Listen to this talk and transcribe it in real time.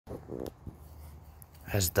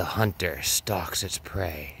as the hunter stalks its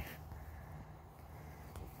prey.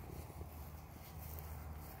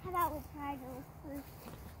 How about we try to look for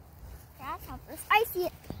grasshoppers? I see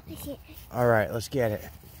it. I see it. All right, let's get it.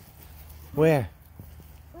 Where?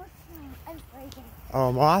 I'm breaking. Oh,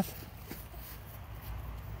 a moth?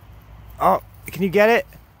 Oh, can you get it?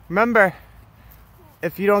 Remember,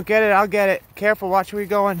 if you don't get it, I'll get it. Careful, watch where you're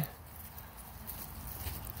going.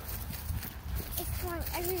 It's flying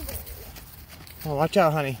everywhere. Oh, watch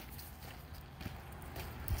out, honey.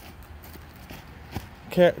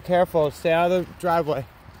 Careful, stay out of the driveway.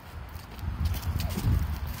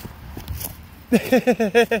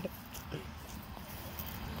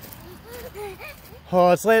 Oh,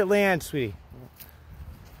 let's let it land, sweetie.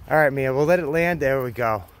 All right, Mia, we'll let it land. There we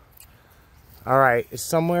go. All right, it's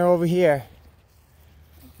somewhere over here.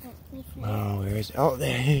 Oh, where is it? Oh,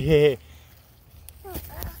 there.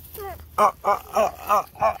 Oh.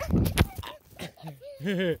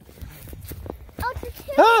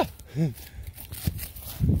 Ah!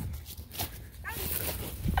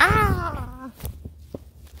 Ah!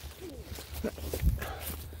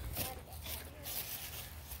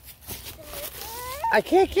 I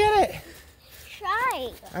can't get it.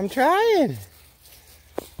 Try. I'm trying.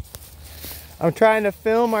 I'm trying to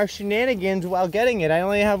film our shenanigans while getting it. I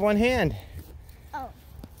only have one hand. Oh.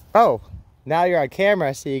 Oh, now you're on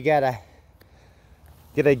camera, so you gotta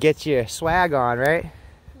get your swag on, right?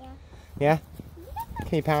 Yeah. Yeah?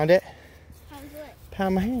 Can you pound it? Pound what?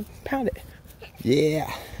 Pound my hand. Pound it. Yeah.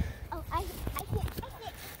 Oh, I can't.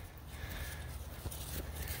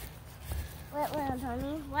 Wait,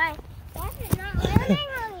 honey. Why? That's not landing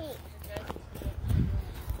on me.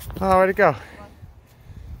 Oh, where'd it go?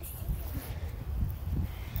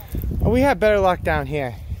 Oh, we have better luck down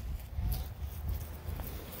here.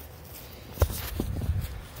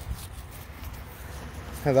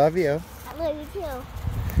 I love you. I love you too.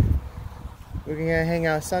 We're gonna hang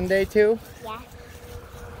out Sunday too? Yeah.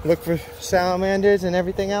 Look for salamanders and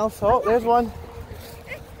everything else. Oh, there's one.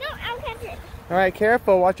 No, I'll catch it. All right,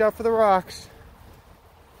 careful. Watch out for the rocks.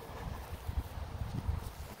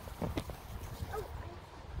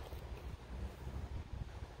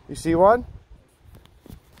 You see one?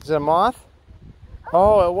 Is it a moth?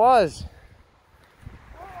 Oh, it was.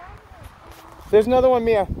 There's another one,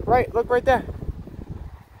 Mia. Right, look right there.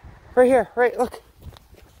 Right here, right, look.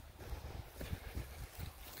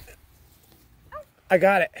 I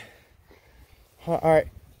got it. All right,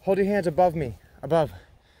 hold your hands above me. Above.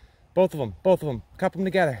 Both of them. Cup them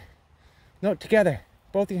together. No, together.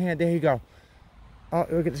 Both your hands. There you go. Oh,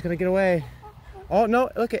 look, it's gonna get away. Oh, no,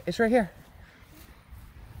 look, it's right here.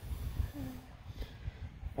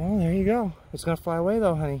 Oh, there you go. It's gonna fly away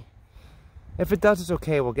though, honey. If it does, it's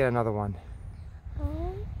okay. We'll get another one.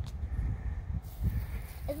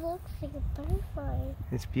 It looks like a butterfly.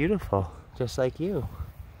 It's beautiful, just like you.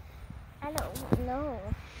 I don't know.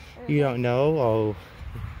 You don't know? Oh,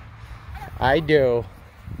 I do.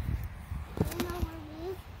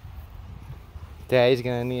 Daddy's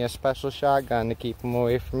gonna need a special shotgun to keep him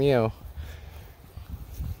away from you.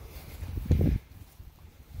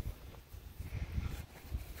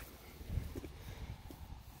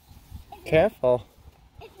 Careful.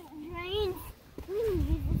 If it rains, we can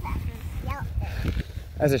use this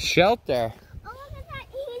As as a shelter. a shelter? Oh, look at that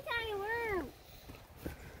teeny tiny worm.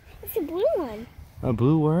 It's a blue one. A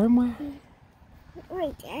blue worm? Where?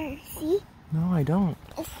 Right there, see? No, I don't.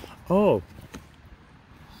 Oh.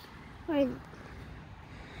 Right.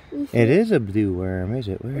 It is a blue worm, is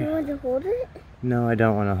it? Where? You want to hold it? No, I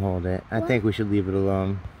don't want to hold it. I think we should leave it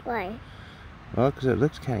alone. Why? Well, because it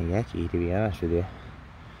looks kind of yucky, to be honest with you.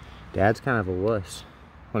 Dad's kind of a wuss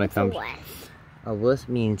when it comes. A wuss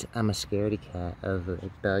means I'm a scaredy cat of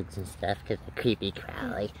like bugs and stuff because they're creepy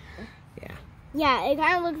crawly. Yeah. Yeah, it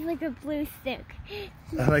kind of looks like a blue stick.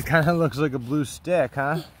 Oh, it kind of looks like a blue stick,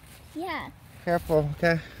 huh? Yeah. Careful,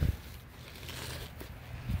 okay?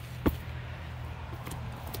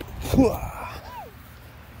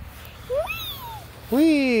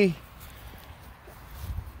 Whee!